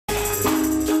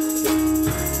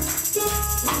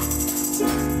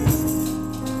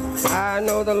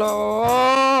know the Lord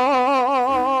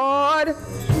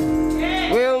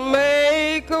will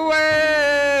make a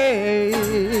way.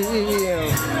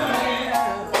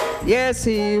 Yes,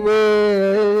 he will.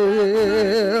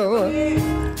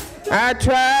 I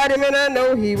tried him and I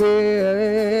know he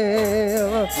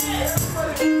will.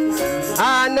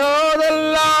 I know the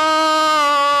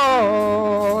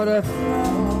Lord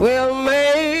will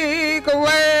make a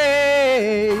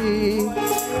way.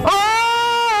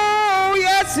 Oh,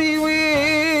 yes, he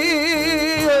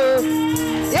will.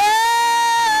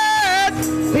 Yes,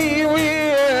 he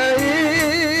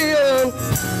will.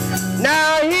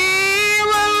 Now he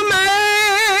will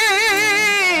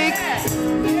make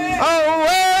a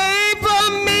way for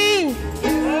me.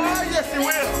 Yes, he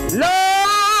will.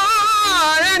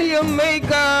 Lord, and he'll make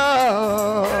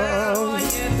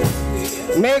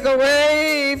a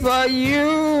way for you.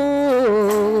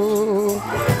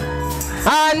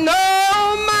 I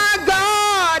know my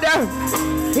God,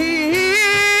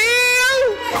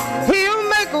 he'll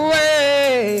make a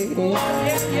way.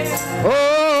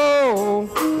 Oh,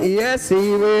 yes,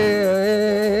 he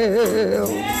will.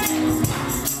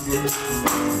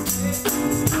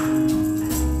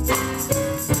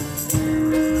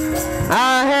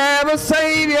 I have a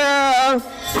Savior,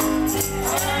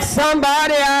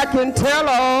 somebody I can tell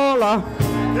all of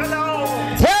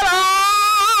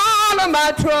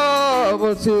my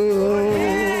trouble to.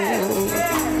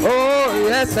 Oh,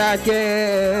 yes, I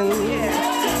can.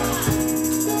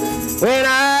 When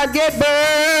I get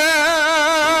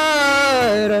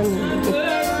burdened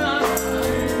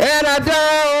and I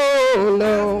don't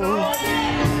know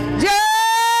just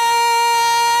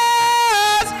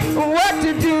what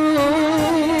to do.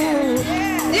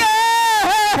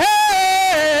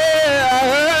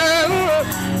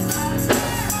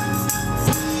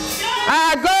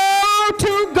 I go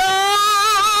to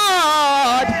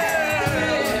God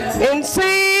in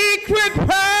secret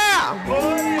prayer.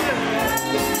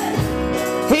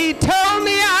 He told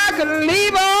me I could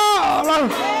leave all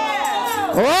of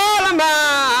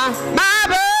my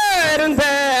burden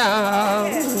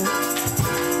there.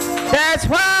 That's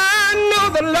why I know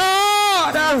the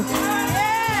Lord,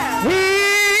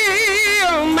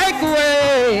 he'll make a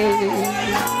way.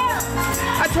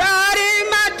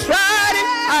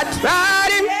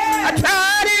 I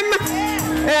tried him,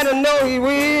 and I know he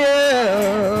will.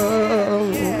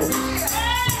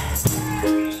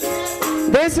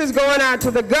 This is going out to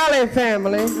the Gully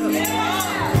family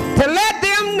to let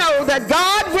them know that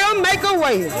God will make a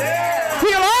way.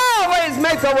 He'll always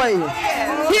make a way.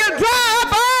 He'll dry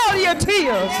up all your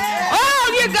tears.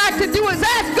 All you got to do is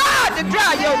ask God to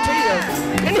dry your tears,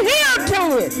 and he'll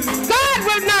do it. God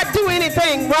will not do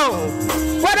anything wrong.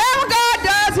 Whatever God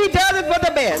does, he does it for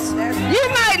the best. You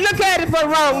might look at it for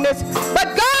wrongness,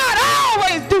 but God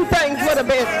always do things for the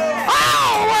best.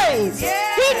 Always.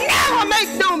 He never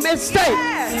makes no mistake.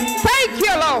 Thank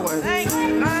you, Lord.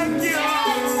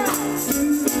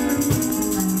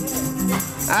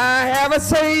 I have a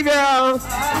Savior,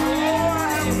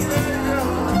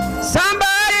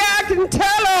 somebody I can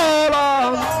tell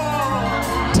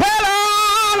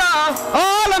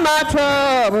all of my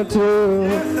trouble to.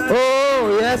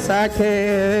 Oh, yes, I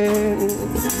can.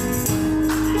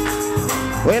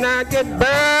 When I get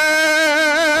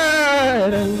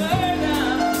burdened,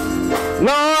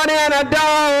 Lord, and I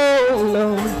don't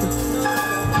know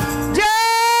just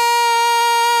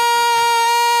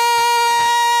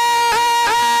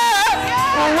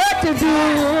what to do.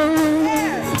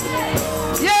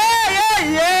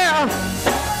 Yeah.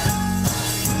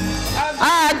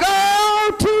 I go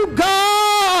to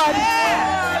God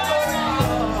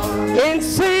in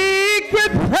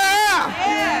secret prayer.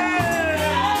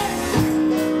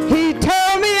 He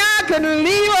told me I could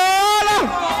leave all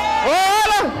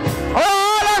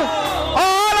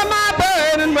of my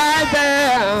burden right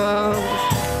there.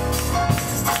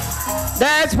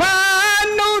 That's why I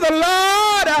know the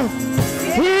Lord,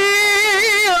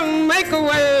 he'll make a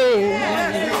way.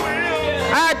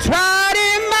 I tried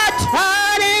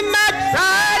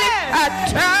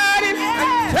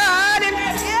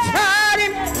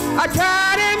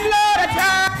him, Lord,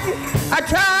 I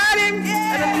tried him,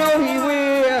 and I know he will.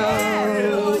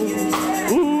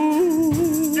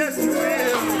 Yes, he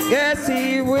will. Yes,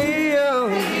 he will.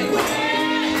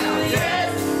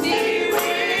 Yes, he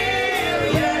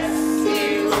will. Yes,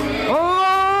 he will.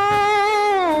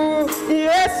 Oh,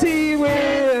 yes, he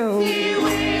will. Yes, he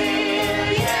will.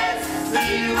 Yes,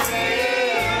 he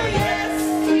will. Yes,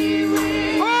 he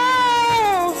will.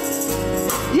 Oh,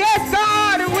 yes,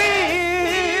 God will.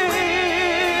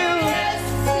 Yes,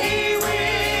 he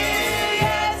will.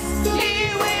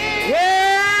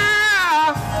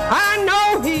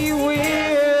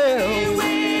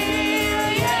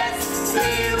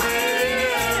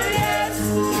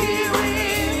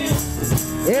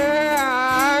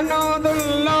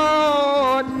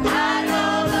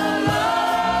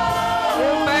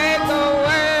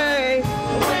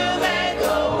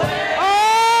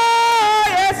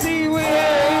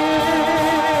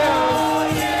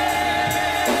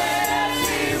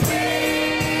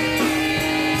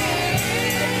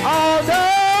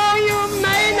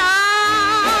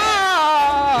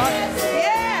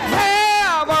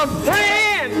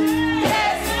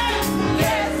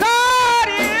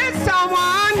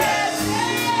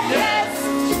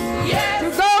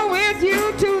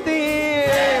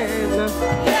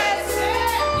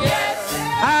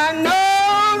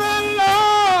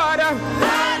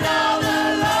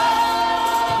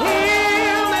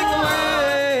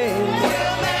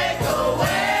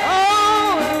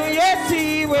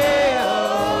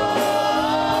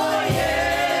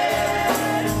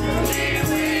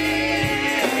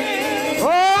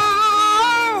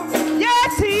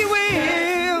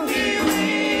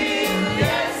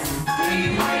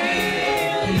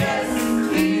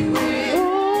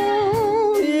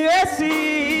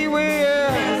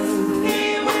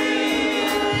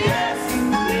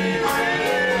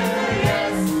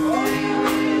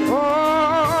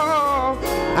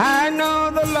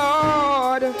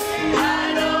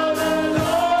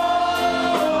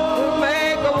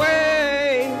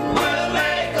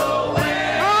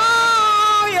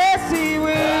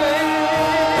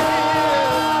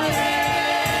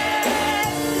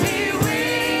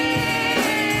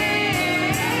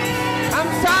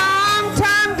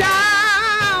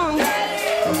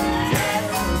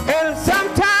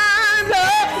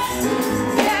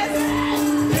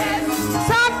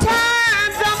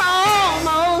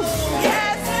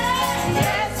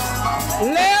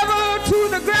 Let